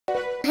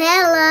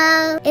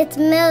It's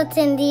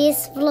Milton the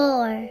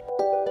Explorer.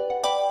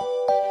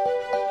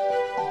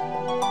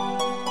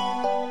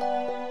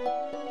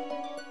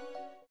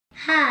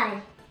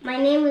 Hi, my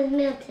name is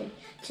Milton.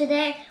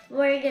 Today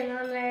we're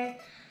gonna learn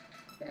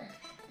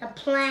the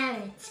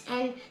planets,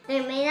 and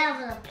they're made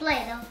out of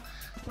Play-doh.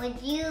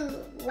 Would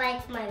you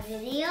like my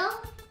video?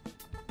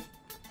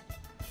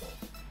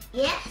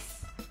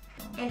 Yes,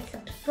 and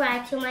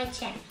subscribe to my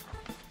channel.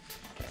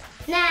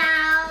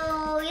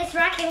 Now, let's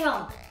rock and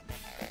roll.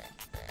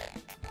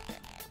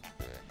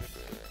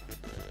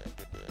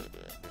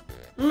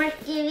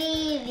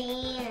 Mercury,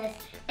 Venus,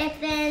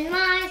 Earth and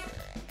Mars,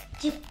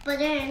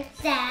 Jupiter and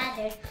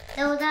Saturn,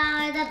 those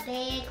are the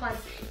big ones.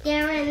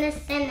 Uranus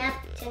and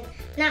Neptune,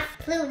 not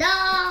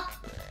Pluto.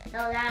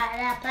 Those are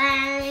the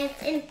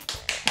planets in.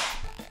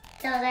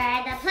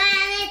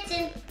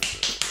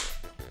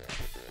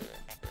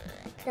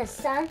 The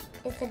sun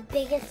is the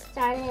biggest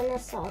star in the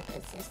solar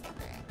system.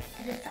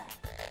 The sun.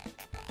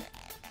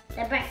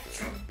 The bright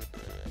sun.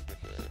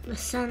 The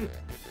sun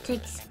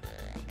takes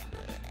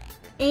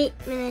 8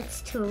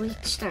 minutes to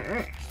reach the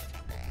Earth.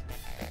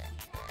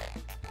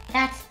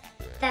 That's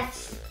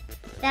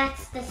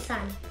the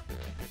sun.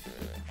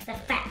 The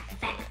fat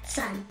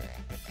sun.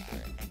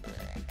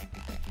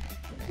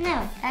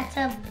 No, that's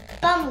a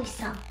bummy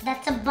sun.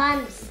 That's a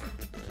bun sun.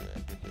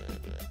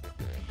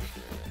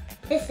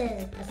 This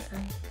is the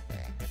sun.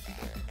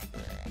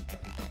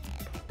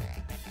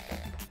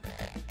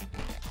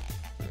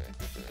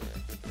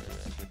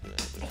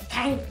 It's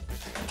time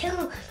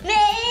to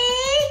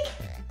make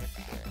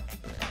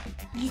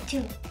these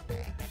two.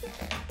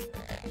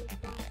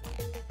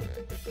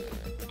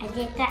 I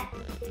did that.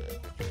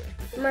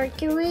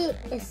 Mercury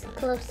is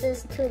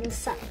closest to the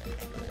sun.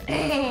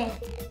 It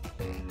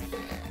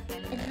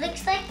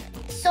looks like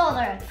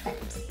solar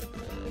eclipse.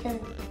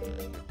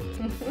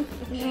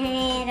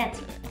 That's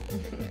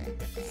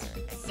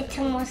it's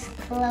almost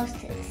close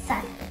to the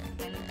sun.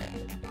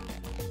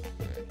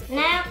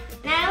 Now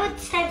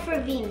it's time for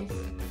Venus.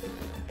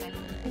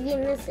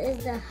 Venus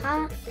is the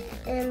hot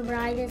and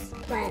brightest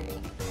planet.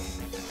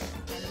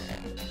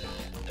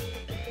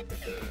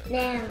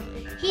 Now,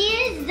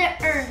 here's the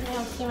Earth. You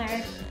don't see my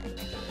Earth.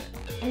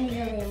 And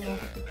here's a little more.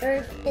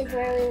 Earth is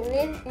where we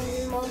live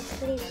and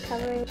mostly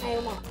covering by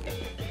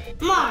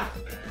water.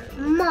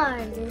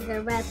 Mars is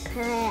a red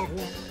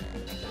planet.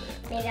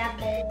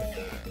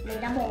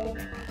 Made a bowl.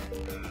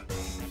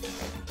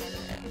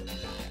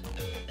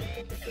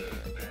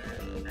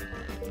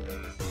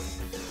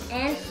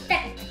 And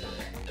step.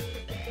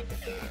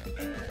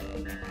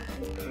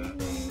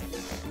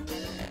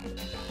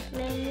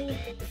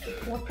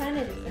 What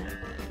planet is that?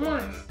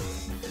 Mars.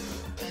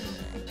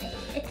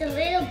 It's a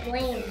little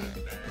bland.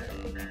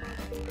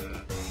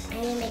 I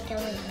need to make a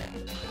little.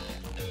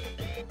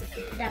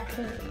 That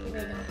pink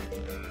little.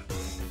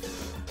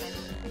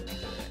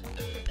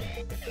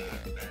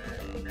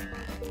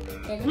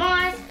 There's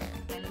Mars.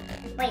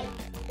 Wait.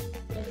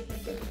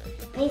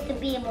 It needs to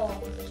be a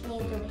ball. Can you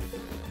do it?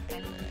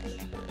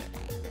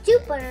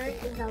 Jupiter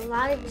is the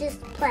largest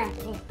planet.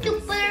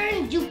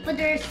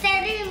 Jupiter,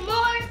 Saturn,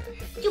 Mars.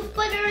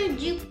 Jupiter and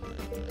Jupiter.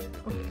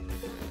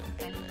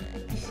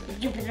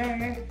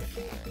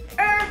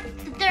 Earth,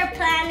 the third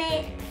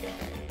planet.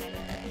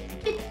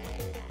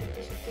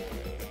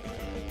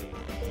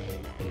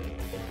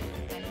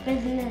 The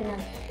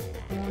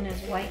moon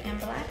is white and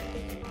black.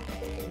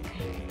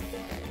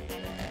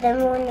 The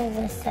moon is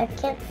the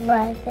second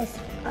brightest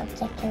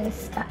object in the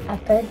sky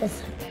after the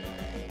sun.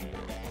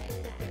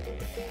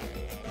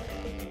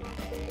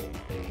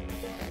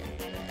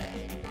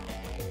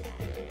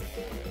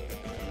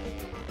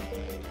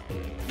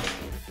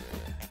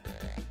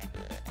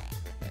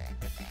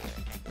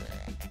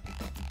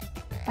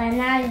 But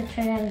now you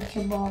turn it into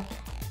a ball.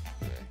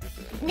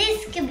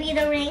 This could be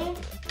the ring,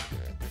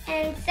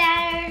 and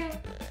Saturn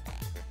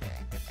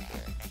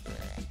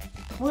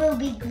will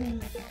be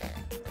green.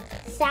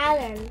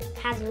 Saturn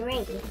has a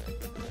ring.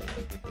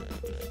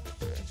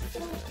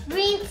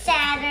 Green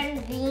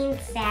Saturn.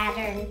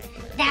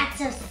 That's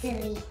so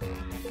silly.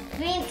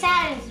 Green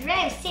Saturn is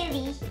very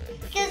silly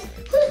because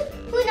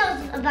who knows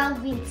about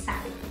green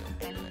Saturn?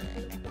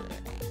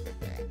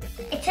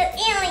 It's an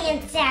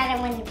alien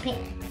Saturn when you put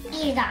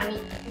ears on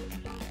it.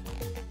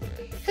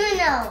 Who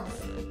knows?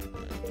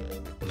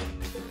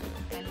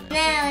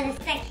 Now it's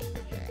stuck.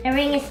 The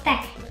ring is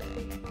stuck.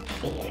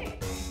 Here.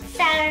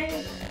 Saturn.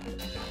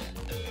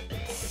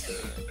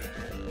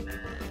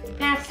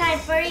 Now it's time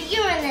for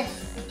Uranus.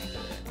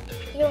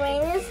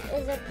 Uranus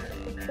is a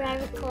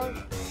tropical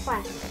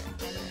planet.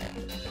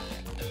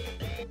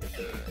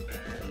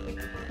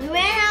 We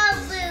ran out of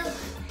blue.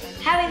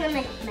 How are we gonna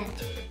make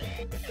Neptune?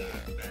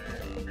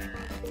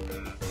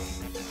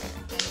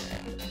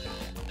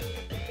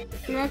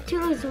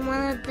 Neptune is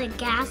one of the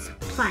gas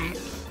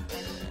planets.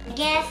 I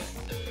guess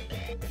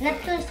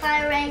Neptune's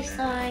far away,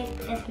 so I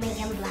just make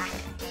him black.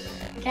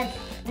 Because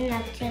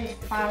Neptune's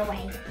far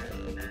away.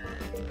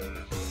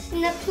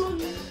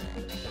 Neptune.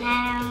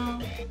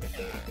 Now.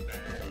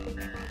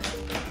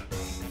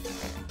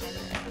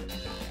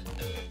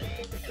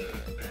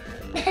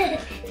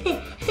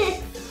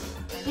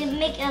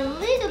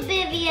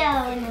 of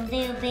yellow and a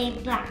little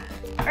bit black.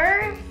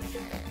 Earth,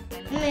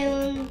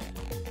 Moon,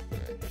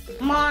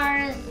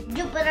 Mars,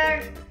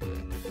 Jupiter,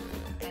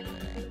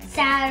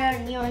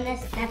 Saturn,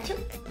 Uranus,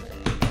 Neptune.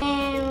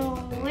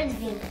 And where's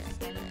Venus?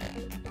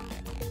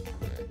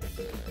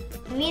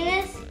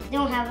 Venus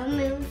don't have a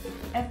moon.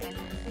 Earth.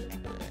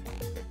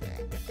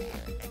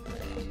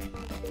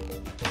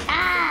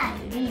 Ah,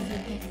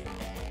 easy.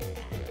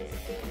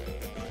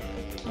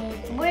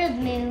 Okay, where's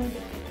Moon?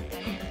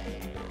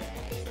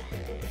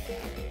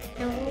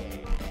 No.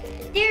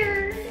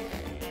 There.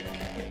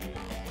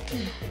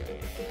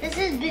 This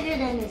is bigger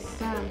than the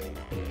sun.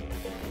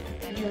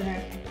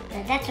 Jupiter.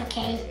 But that's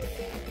okay.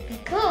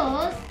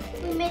 Because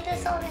we made the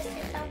solar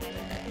system.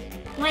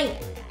 Wait,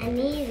 I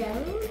need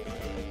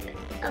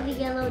a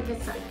yellow the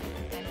sun.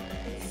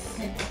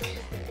 So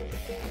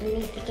it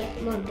needs to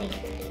get more bigger.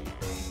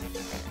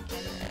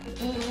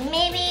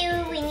 Maybe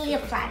we need a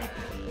planet.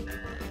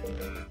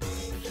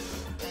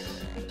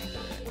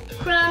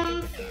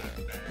 Crumb.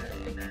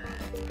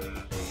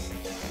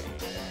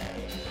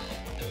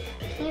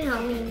 Can you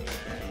help me?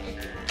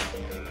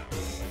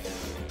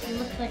 It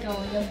looks like a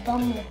little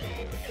bumble.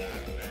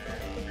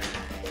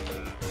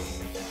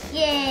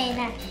 Yay,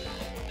 that's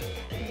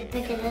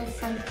bigger than the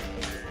sun.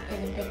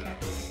 It's bigger.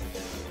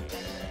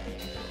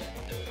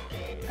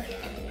 Okay.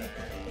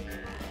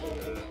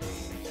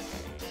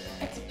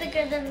 It's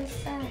bigger than the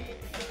sun.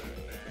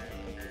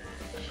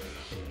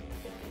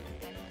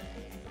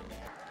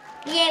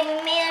 Yay, we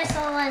made our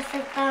solar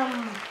system.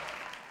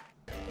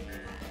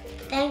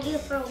 Thank you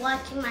for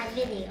watching my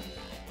video.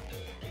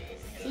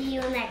 See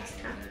you next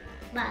time.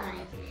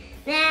 Bye.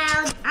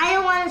 Now, I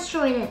don't want to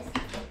destroy this.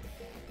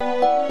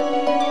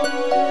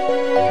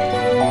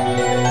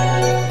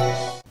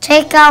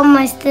 Check out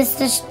my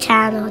sister's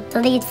channel, the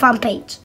lead front page.